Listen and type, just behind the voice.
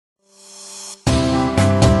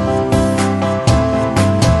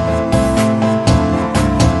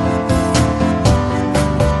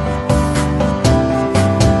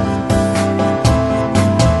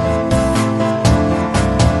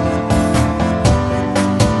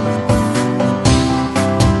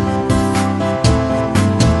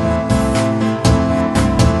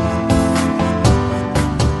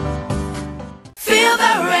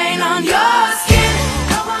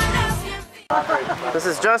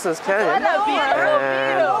Johnson's Canyon,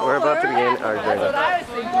 and we're about to begin our journey.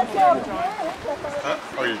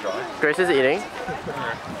 Oh, you're drawing? Grace is eating.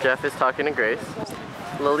 Jeff is talking to Grace.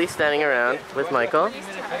 Lily's standing around with Michael.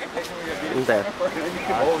 And there.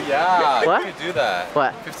 Oh yeah, What? we could do that.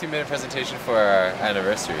 What? 15-minute presentation for our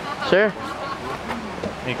anniversary. Sure.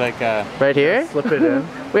 Make like a... Right here? Slip it in.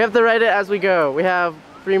 We have to write it as we go. We have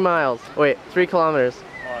 3 miles. Wait, 3 kilometers.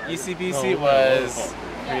 ECBC was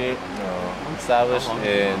established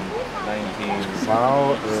in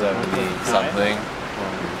 1970 something.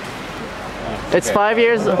 It's 5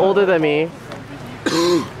 years older than me.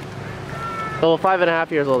 Well,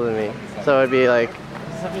 5.5 years older than me. So it'd be like...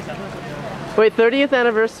 Wait, 30th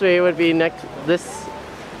anniversary would be this...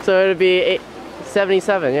 So it would be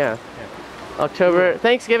 77, yeah. October...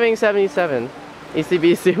 Thanksgiving 77.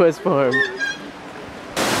 ECBC was formed.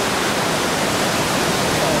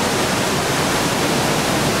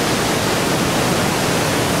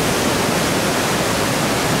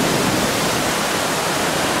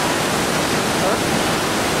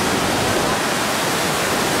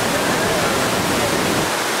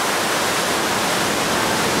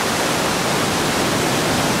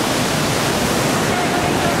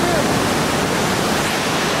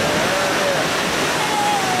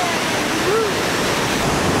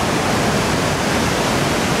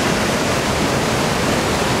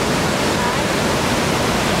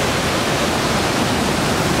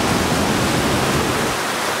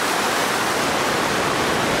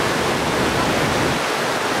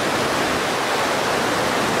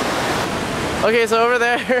 Okay, so over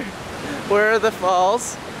there were the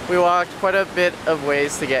falls. We walked quite a bit of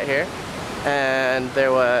ways to get here, and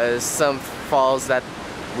there was some falls that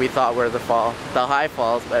we thought were the high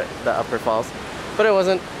falls, but the upper falls, but it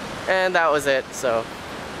wasn't, and that was it. So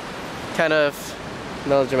kind of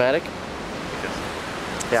melodramatic.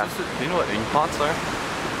 Yeah. Do you know what ink pots are?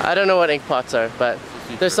 I don't know what ink pots are, but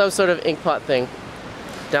there's some sort of ink pot thing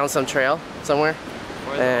down some trail somewhere,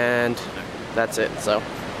 and that's it. So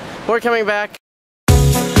we're coming back.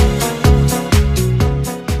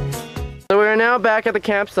 So we're now back at the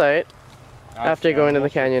campsite after going to the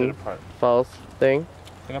canyon falls thing.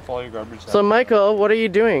 Clean up all your garbage. So Michael, what are you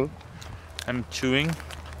doing? I'm chewing.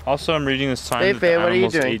 Also, I'm reading the sign Hey, that the what are you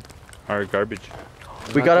animals doing? ate our garbage.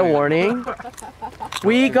 We got a warning.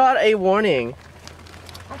 We got a warning.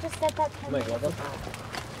 I just said that 10 minutes ago.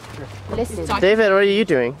 Listen. David, what are you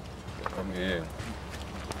doing? I'm eating.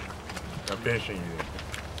 I'm finishing it.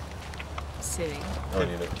 Sitting. I don't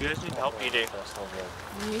need it. Do you guys need help eating?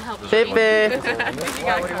 You help. David,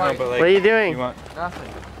 what are you doing?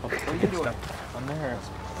 Nothing. What are you doing? On there.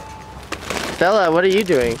 Stella, what are you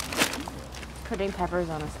doing? Putting peppers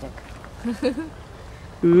on a stick.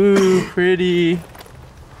 Ooh, pretty.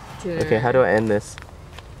 Okay, how do I end this?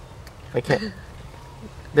 I can't.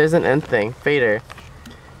 There's an end thing. Fader.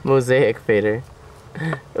 Mosaic fader.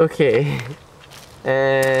 Okay.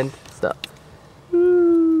 And stop.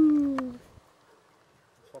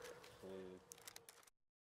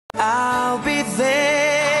 I'll be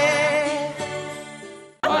there.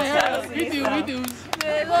 We do.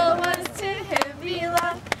 Little ones to him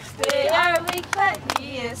belong. They are weak, but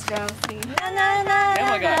he is strong. Sing na na na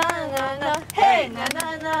na na na. Hey na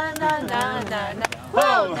na na na na na na.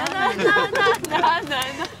 Whoa na na na na na na.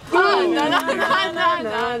 Oh na na na na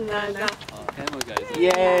na na.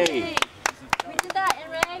 Yay. We did that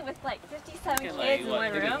in Ray with like 57 kids in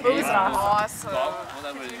one room. It was awesome.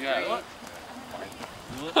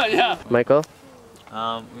 Yeah. Michael?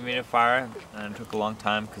 We made a fire and it took a long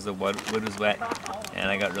time because the wood was wet and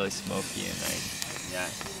I got really smoky and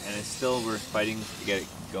it's still, we're fighting to get it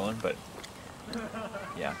going, but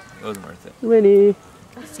yeah, it wasn't worth it. Winnie.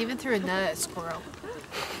 Steven threw a nut at a squirrel.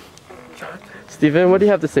 Steven, what do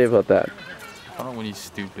you have to say about that? I don't know when he's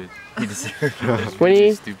stupid. He deserved it.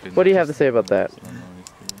 Winnie, stupid. what do you have to say about that?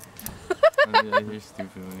 You're stupid,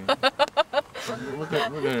 Winnie. Look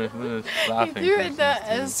at laughing. He threw a nut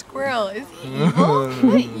at a squirrel. Is he evil? What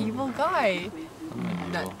an evil guy.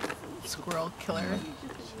 Nut squirrel killer.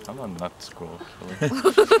 I'm a nut squirrel killer. It's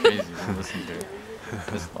crazy. Listen to it.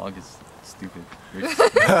 This dog is stupid. You're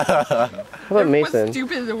stupid. How about Mason? What's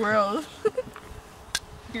stupid in the world?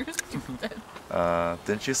 You're stupid.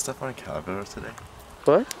 Didn't you step on a caterpillar today?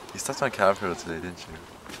 What? You stepped on a caterpillar today, didn't you?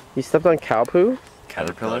 You stepped on cow poo?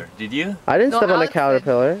 Caterpillar? Did you? I didn't No, step on a Alex did.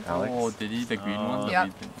 caterpillar. Alex? Oh, did he? The green one? Yeah.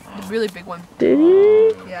 The really big one. Did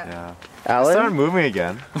he? Yeah. Yeah. It started Alan? moving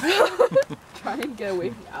again. Try and get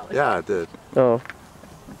away from Alex. Yeah, it did. Oh.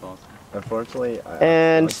 That's awesome. Unfortunately,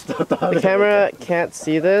 And the camera can't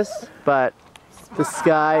see this, but the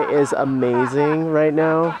sky is amazing right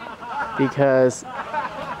now because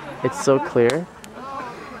it's so clear.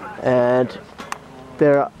 And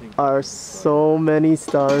there are so many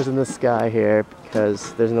stars in the sky here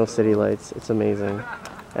because there's no city lights. It's amazing.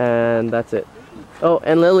 And that's it. Oh,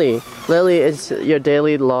 and Lily. Lily, it's your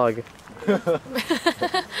daily log.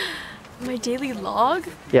 My daily log?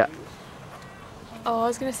 Yeah. Oh, I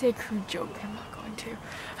was gonna say a crude joke, but I'm not going to.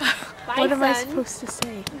 What am I supposed to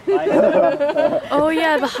say? Oh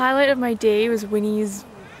yeah, the highlight of my day was Winnie's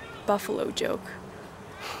buffalo joke.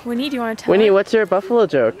 Winnie, do you want to tell Winnie, it? what's your buffalo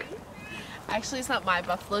joke? Actually, it's not my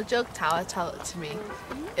buffalo joke. Tala tell it to me.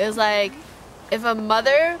 It was like, if a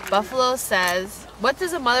mother buffalo says, what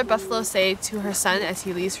does a mother buffalo say to her son as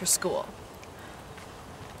he leaves for school?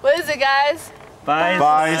 What is it, guys? Bye.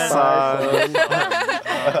 Bye, son.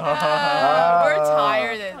 We're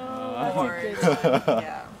tired and bored.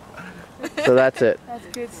 Yeah. So that's it. That's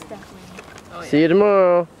good stuff, Winnie. Oh, yeah. See you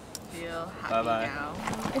tomorrow. Feel happy Bye-bye. now.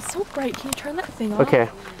 It's so bright. Can you turn that thing off? Okay.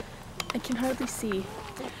 I can hardly see.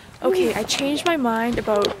 Okay, I changed my mind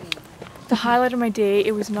about the highlight of my day.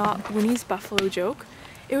 It was not Winnie's buffalo joke.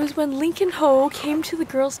 It was when Lincoln Ho came to the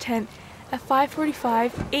girls' tent at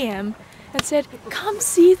 5:45 a.m. and said, "Come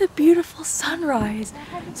see the beautiful sunrise."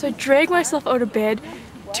 So I dragged myself out of bed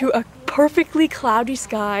to a perfectly cloudy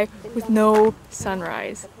sky with no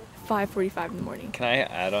sunrise. 5:45 in the morning. Can I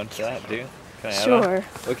add on to that, dude? Can I add Sure. on?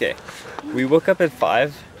 Okay. We woke up at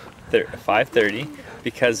 5:30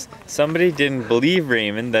 because somebody didn't believe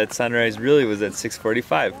Raymond that sunrise really was at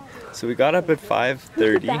 6:45. So we got up at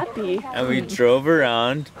 5:30 That be? and we drove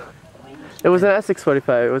around It wasn't at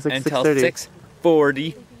 6:45. It was like until 6:30.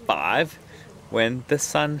 6:45 when the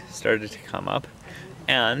sun started to come up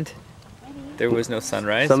and there was no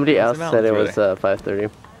sunrise. Somebody because else the said it mountains were was 5:30.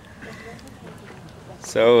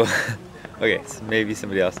 So, okay, so maybe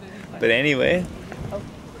somebody else. But anyway,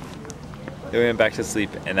 then we went back to sleep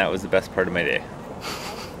and that was the best part of my day.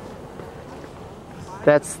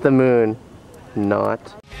 That's the moon,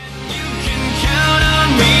 not